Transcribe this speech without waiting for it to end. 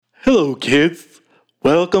Hello, kids.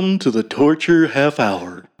 Welcome to the Torture Half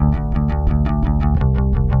Hour.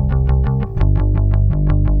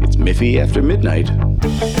 It's Miffy after midnight.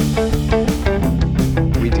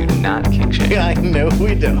 We do not kink shame. I know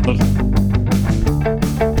we don't.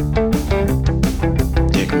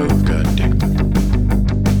 Dick move, God, dick move.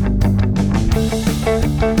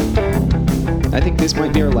 I think this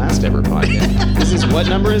might be our last ever podcast. This is, what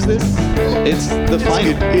number is this? It's the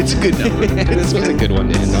final. It's a good number. This one's a good one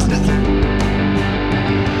to end on.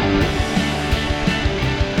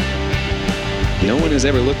 No one has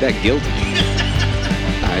ever looked that guilty.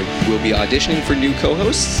 I will be auditioning for new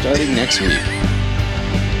co-hosts starting next week.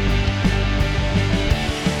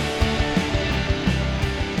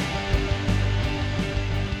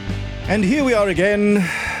 And here we are again,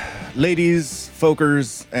 ladies,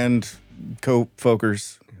 folkers, and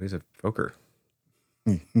co-folkers. Who's a foker?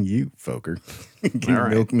 You, folk,er. Can you All right.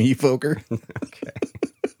 milk me, folk,er? Okay.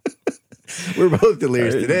 We're both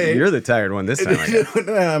delirious today. You're the tired one this time, I guess.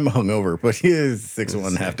 I'm hungover, but he is 6 of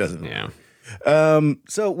one, half dozen. Yeah.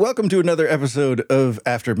 So welcome to another episode of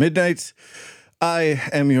After Midnight. I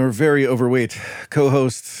am your very overweight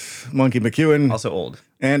co-host, Monkey McEwen. Also old.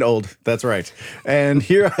 And old, that's right. And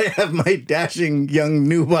here I have my dashing young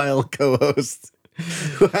nubile co-host,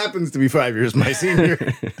 who happens to be 5 years my senior,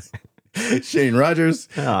 Shane Rogers,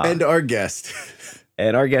 and our guest.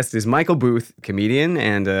 And our guest is Michael Booth, comedian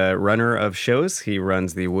and runner of shows. He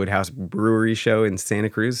runs the Woodhouse Brewery show in Santa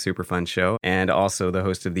Cruz, super fun show, and also the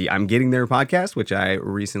host of the I'm Getting There podcast, which I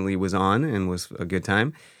recently was on and was a good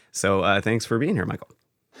time. So thanks for being here, Michael.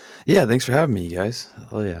 Yeah, thanks for having me, you guys.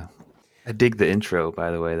 Oh, yeah. I dig the intro,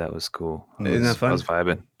 by the way. That was cool. Isn't that fun? I was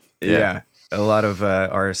vibing. Yeah. A lot of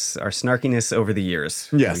our snarkiness over the years.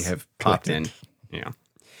 Yes. We have popped in. Yeah.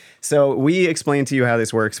 So we explain to you how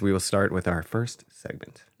this works. We will start with our first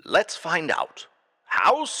segment. Let's find out.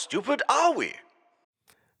 How stupid are we?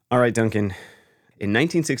 All right, Duncan. In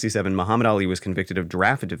 1967, Muhammad Ali was convicted of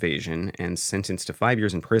draft evasion and sentenced to 5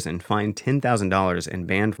 years in prison, fined $10,000, and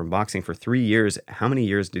banned from boxing for 3 years. How many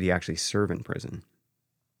years did he actually serve in prison?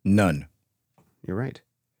 None. You're right.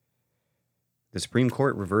 The Supreme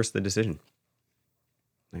Court reversed the decision.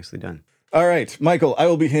 Nicely done. All right, Michael, I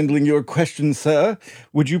will be handling your question, sir.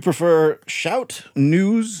 Would you prefer shout,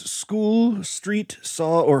 news, school, street,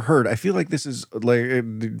 saw, or heard? I feel like this is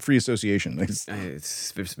like free association. It's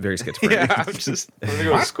very schizophrenic. Yeah, we're going to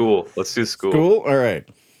go to school. Let's do school. Cool. All right.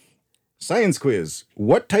 Science quiz.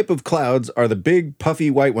 What type of clouds are the big, puffy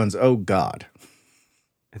white ones? Oh, God.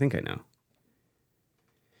 I think I know.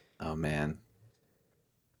 Oh, man.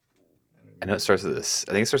 I know it starts with this.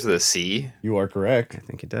 I think it starts with a C. You are correct. I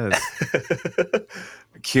think it does.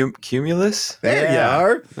 Cumulus? There you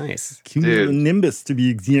are. Nice. Cumulonimbus, to be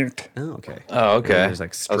exact. Oh, okay. Oh, okay. There's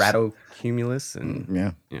like stratocumulus and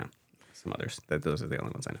Yeah. some others. Those are the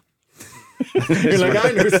only ones I know. You're like,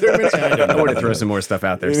 I know so many. I wanted to throw some more stuff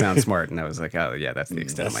out there. Sounds smart. And I was like, oh, yeah, that's the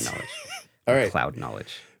extent of my knowledge. All right. Cloud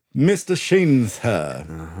knowledge. Mr. Shane,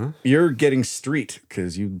 you're getting street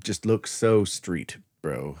because you just look so street,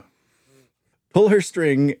 bro. Pull her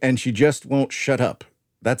string and she just won't shut up.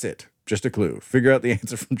 That's it. Just a clue. Figure out the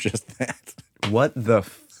answer from just that. What the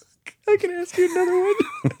I can ask you another one.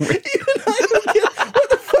 Even I don't get, what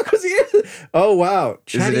the fuck was the answer? Oh, wow.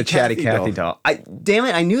 Is it a Chatty Cathy doll? Damn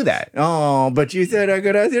it, I knew that. Oh, but you said I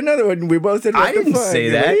could ask you another one. We both said, what I didn't the fuck? say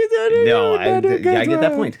that. You said it. No, I Good get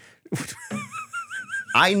that one. point.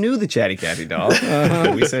 I knew the Chatty Cathy doll.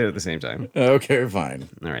 We said it at the same time. Okay, fine.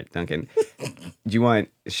 All right, Duncan. Do you want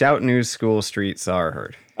shout, news, school, street, saw, or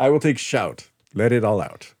heard? I will take shout. Let it all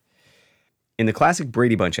out. In the classic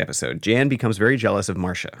Brady Bunch episode, Jan becomes very jealous of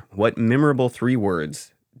Marcia. What memorable 3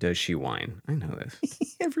 words does she whine? I know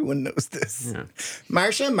this. Everyone knows this. Yeah.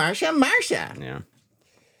 Marcia, Marcia, Marcia. Yeah.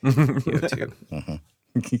 You too.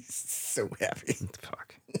 He's so happy.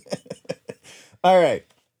 Fuck. All right.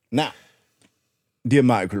 Now, dear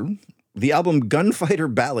Michael, the album Gunfighter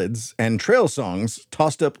Ballads and Trail Songs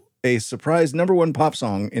tossed up a surprise #1 pop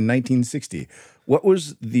song in 1960. What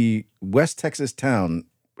was the West Texas town?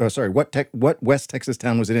 Oh, sorry. What West Texas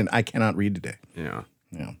town was it in? I cannot read today. Yeah.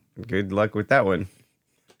 Yeah. Good luck with that one.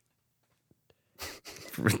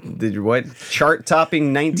 What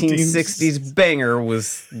chart-topping 1960s banger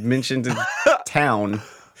was mentioned in town?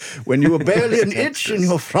 When you were barely an itch in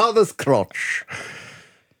your father's crotch.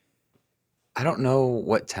 I don't know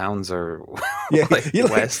what towns are Yeah, like you're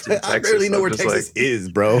west in I Texas. barely know I'm where just Texas is,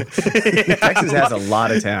 bro. Texas has a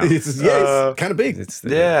lot of towns. It's kind of big.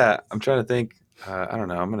 Yeah, I'm trying to think. I don't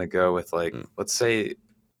know. I'm going to go with like, let's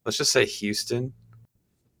just say Houston.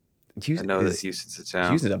 I know that Houston's a town.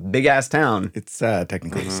 Houston's a big-ass town. It's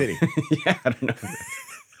technically a city. Yeah, I don't know.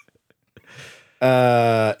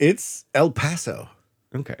 It's El Paso.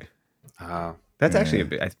 Okay. Oh, That's actually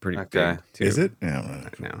that's pretty Okay. big, too. Is it? Yeah.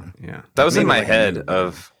 No, yeah. that was in Maybe my like a head new-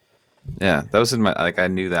 of. Yeah, that was in my like I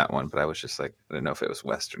knew that one, but I was just like I didn't know if it was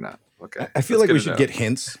West or not. Okay, I feel that's like good we to should know. get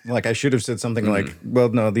hints. Like I should have said something like, well,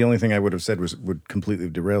 no, the only thing I would have said would completely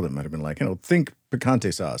derail it. Might have been like, think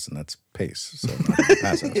picante sauce, and that's pace. So not El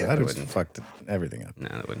Paso. So that would have fucked everything up. No,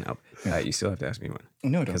 that wouldn't help. You still have to ask me one.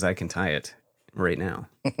 No, don't. Because I can tie it right now.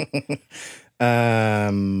 How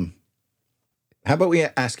about we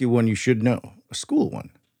ask you one you should know, a school one.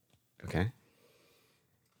 Okay.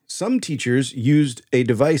 Some teachers used a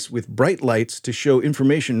device with bright lights to show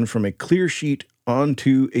information from a clear sheet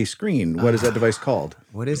onto a screen. What is that device called?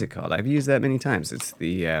 What is it called? I've used that many times. It's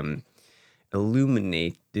the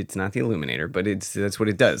illuminate. It's not the illuminator, but that's what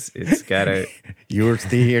it does. It's got a. Use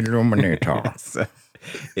the illuminator. So,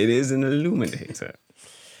 it is an illuminator.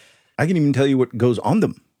 I can even tell you what goes on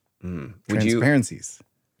them. Would you? Transparencies.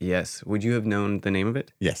 Yes. Would you have known the name of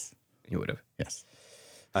it? Yes. You would have. Yes.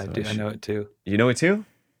 I do. I know it too. You know it too?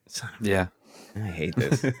 Yeah. I hate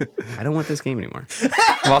this. I don't want this game anymore.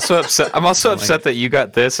 I'm also upset. I'm also upset that you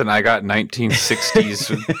got this and I got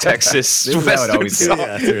 1960s Texas This is how it Western always goes. song.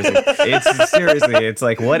 Yeah, seriously. It's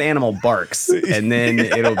like what animal barks, and then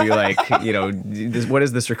it'll be like what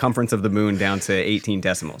is the circumference of the moon down to 18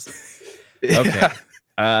 decimals? Okay,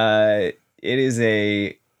 it is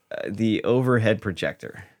the overhead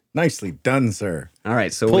projector. Nicely done, sir. All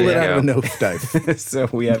right, so Pull we it out of a go. nosedive. So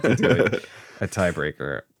we have to do a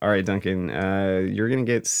tiebreaker. All right, Duncan, you're gonna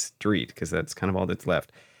get street because that's kind of all that's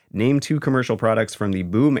left. Name 2 commercial products from the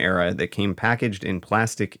boom era that came packaged in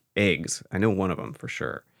plastic eggs. I know one of them for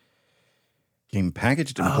sure. Came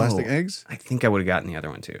packaged in plastic eggs. I think I would have gotten the other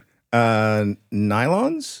one too.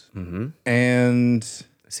 Nylons. Mm-hmm. And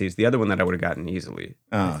See, it's the other one that I would have gotten easily.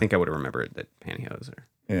 I think I would have remembered that pantyhose.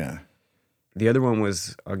 yeah. The other one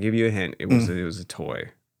was, I'll give you a hint. It was a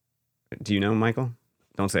toy. Do you know, Michael?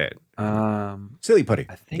 Don't say it. Silly putty.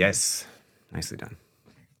 I think Yes. Nicely done.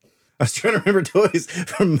 I was trying to remember toys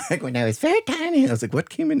from back when I was very tiny. I was like, what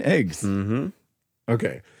came in eggs? Mm-hmm.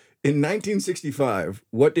 Okay. In 1965,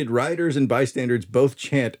 what did rioters and bystanders both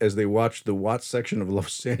chant as they watched the Watts section of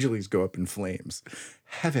Los Angeles go up in flames?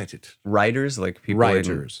 Have at it. Rioters, like people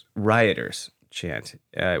Rioters. Rioters chant.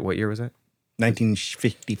 What year was that?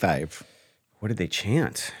 1955. What did they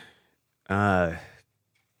chant? F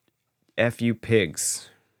you pigs.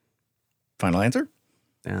 Final answer?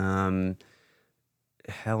 Hell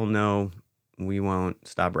no, we won't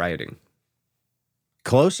stop rioting.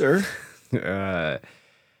 Closer. What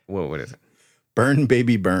is it? Burn,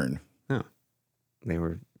 baby, burn. Oh, they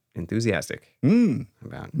were enthusiastic Mm.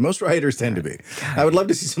 about. Most rioters tend to be. I would love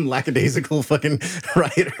to see some lackadaisical fucking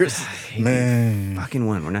rioters. Man. Fucking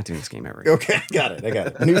one. We're not doing this game ever again. Okay, got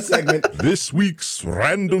it. New segment. This week's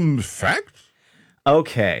random fact.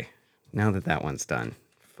 Okay, now that one's done,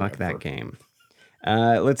 fuck that game.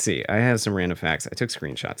 Let's see. I have some random facts. I took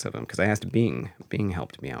screenshots of them because I asked Bing. Bing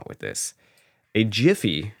helped me out with this. A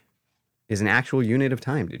jiffy is an actual unit of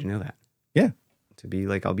time. Did you know that? Yeah. To be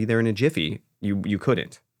like, I'll be there in a jiffy. You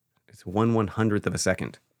couldn't. It's 1/100th of a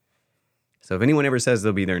second. So if anyone ever says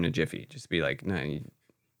they'll be there in a jiffy, just be like, no,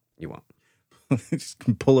 you won't. Just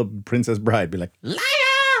pull a Princess Bride, be like, liar!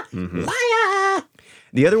 Mm-hmm. Liar!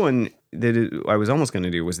 The other one that I was almost going to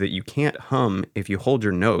do was that you can't hum if you hold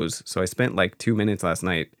your nose. So I spent like 2 minutes last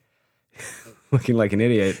night looking like an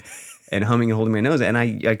idiot and humming and holding my nose, and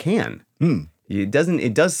I can.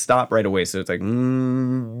 It does stop right away. So it's like,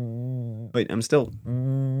 but I'm still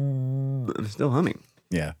humming.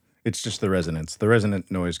 Yeah, it's just the resonance. The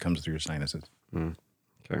resonant noise comes through your sinuses.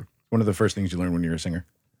 Okay. One of the first things you learn when you're a singer.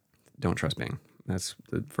 Don't trust Bing. That's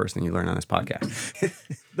the first thing you learn on this podcast.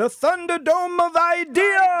 The Thunderdome of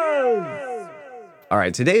Ideas! All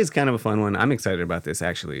right, today is kind of a fun one. I'm excited about this,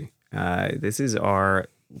 actually. This is our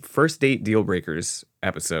first date deal breakers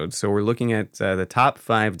episode. So we're looking at the top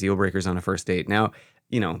 5 deal breakers on a first date. Now,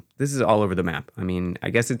 this is all over the map. I mean, I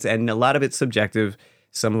guess and a lot of it's subjective.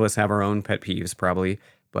 Some of us have our own pet peeves, probably.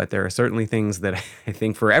 But there are certainly things that I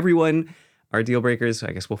think for everyone are deal breakers.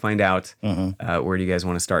 I guess we'll find out. Where do you guys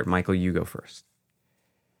want to start? Michael, you go first.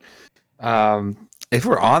 If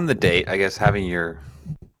we're on the date, I guess having your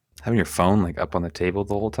phone like up on the table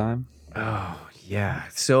the whole time. Oh, yeah.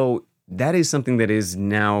 So that is something that is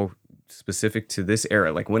now specific to this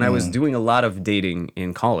era. Like when I was doing a lot of dating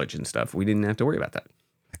in college and stuff, we didn't have to worry about that.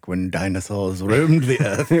 Like when dinosaurs roamed the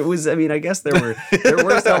earth. It was, I mean, I guess there were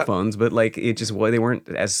cell phones, but like they weren't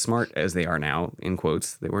as smart as they are now, in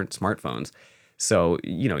quotes. They weren't smartphones. So,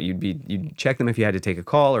 you'd check them if you had to take a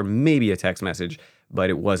call or maybe a text message, but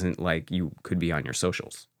it wasn't like you could be on your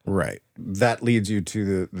socials. Right. That leads you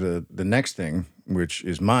to the next thing, which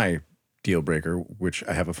is my deal breaker, which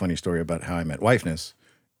I have a funny story about how I met wifeness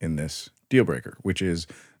in this deal breaker, which is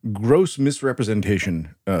gross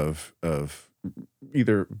misrepresentation of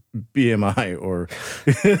either BMI or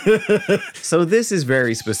So this is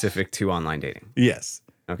very specific to online dating. yes.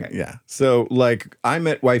 Okay. Yeah. So like I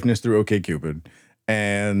met wifeness through OkCupid,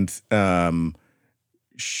 and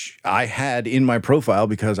I had in my profile,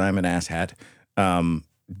 because I'm an asshat,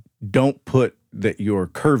 don't put that you're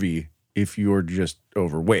curvy if you're just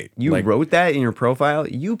overweight. You wrote that in your profile?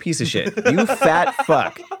 You piece of shit. You fat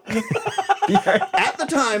fuck. At the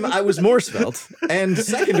time, I was more svelte. And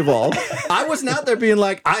second of all, I wasn't out there being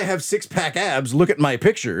like, I have six-pack abs, look at my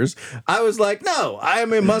pictures. I was like, no, I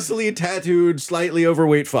am a muscly, tattooed, slightly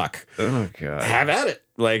overweight fuck. Oh, God. Have at it.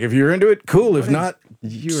 Like, if you're into it, cool. If not,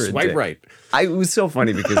 You're a swipe dick. right. It was so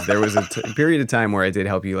funny because there was a period of time where I did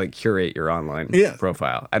help you like curate your online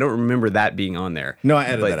profile. I don't remember that being on there. No, I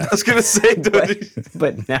added that I out. was gonna say,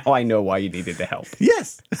 But now I know why you needed the help.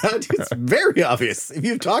 Yes. It's very obvious. If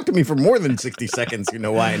you've talked to me for more than 60 seconds, you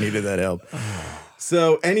know why I needed that help.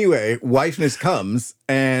 So anyway, wifeness comes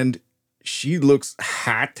and she looks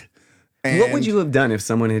hot. And What would you have done if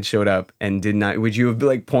someone had showed up and did not? Would you have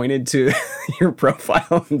like pointed to your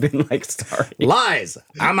profile and been like, "Sorry, lies?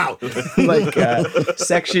 I'm out." like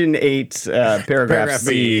section 8, paragraph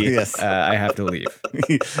C. Yes. I have to leave.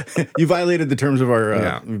 You violated the terms of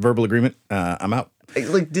our verbal agreement. I'm out.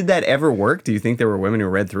 Like, did that ever work? Do you think there were women who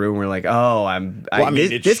read through and were like, "Oh,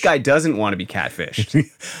 this guy doesn't want to be catfished"?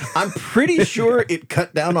 I'm pretty sure it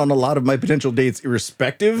cut down on a lot of my potential dates,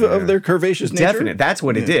 irrespective of their curvaceous nature. Definitely, that's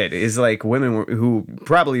what it did. Is like women who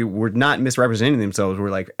probably were not misrepresenting themselves were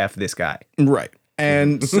like, "F this guy." Right.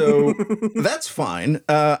 And so that's fine.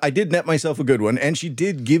 I did net myself a good one, and she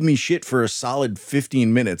did give me shit for a solid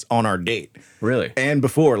 15 minutes on our date. Really? And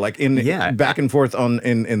before, like back and forth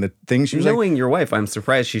in the thing. She was Knowing your wife, I'm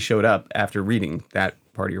surprised she showed up after reading that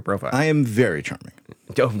part of your profile. I am very charming.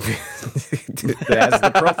 As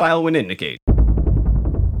the profile would indicate.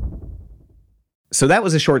 So that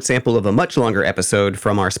was a short sample of a much longer episode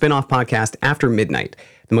from our spin-off podcast, After Midnight.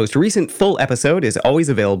 The most recent full episode is always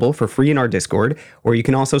available for free in our Discord, where you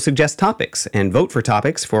can also suggest topics and vote for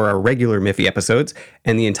topics for our regular Miffy episodes,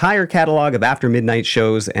 and the entire catalog of After Midnight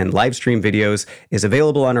shows and live stream videos is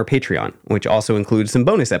available on our Patreon, which also includes some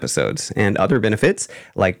bonus episodes and other benefits,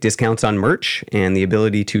 like discounts on merch and the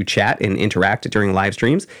ability to chat and interact during live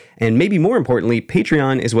streams, and maybe more importantly,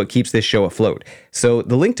 Patreon is what keeps this show afloat. So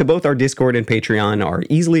the link to both our Discord and Patreon are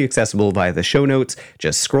easily accessible via the show notes.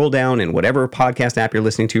 Just scroll down in whatever podcast app you're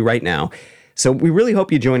listening to right now. So we really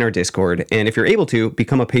hope you join our Discord, and if you're able to,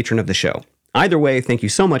 become a patron of the show. Either way, thank you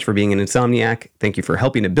so much for being an insomniac. Thank you for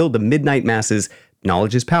helping to build the midnight masses.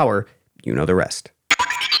 Knowledge is power. You know the rest.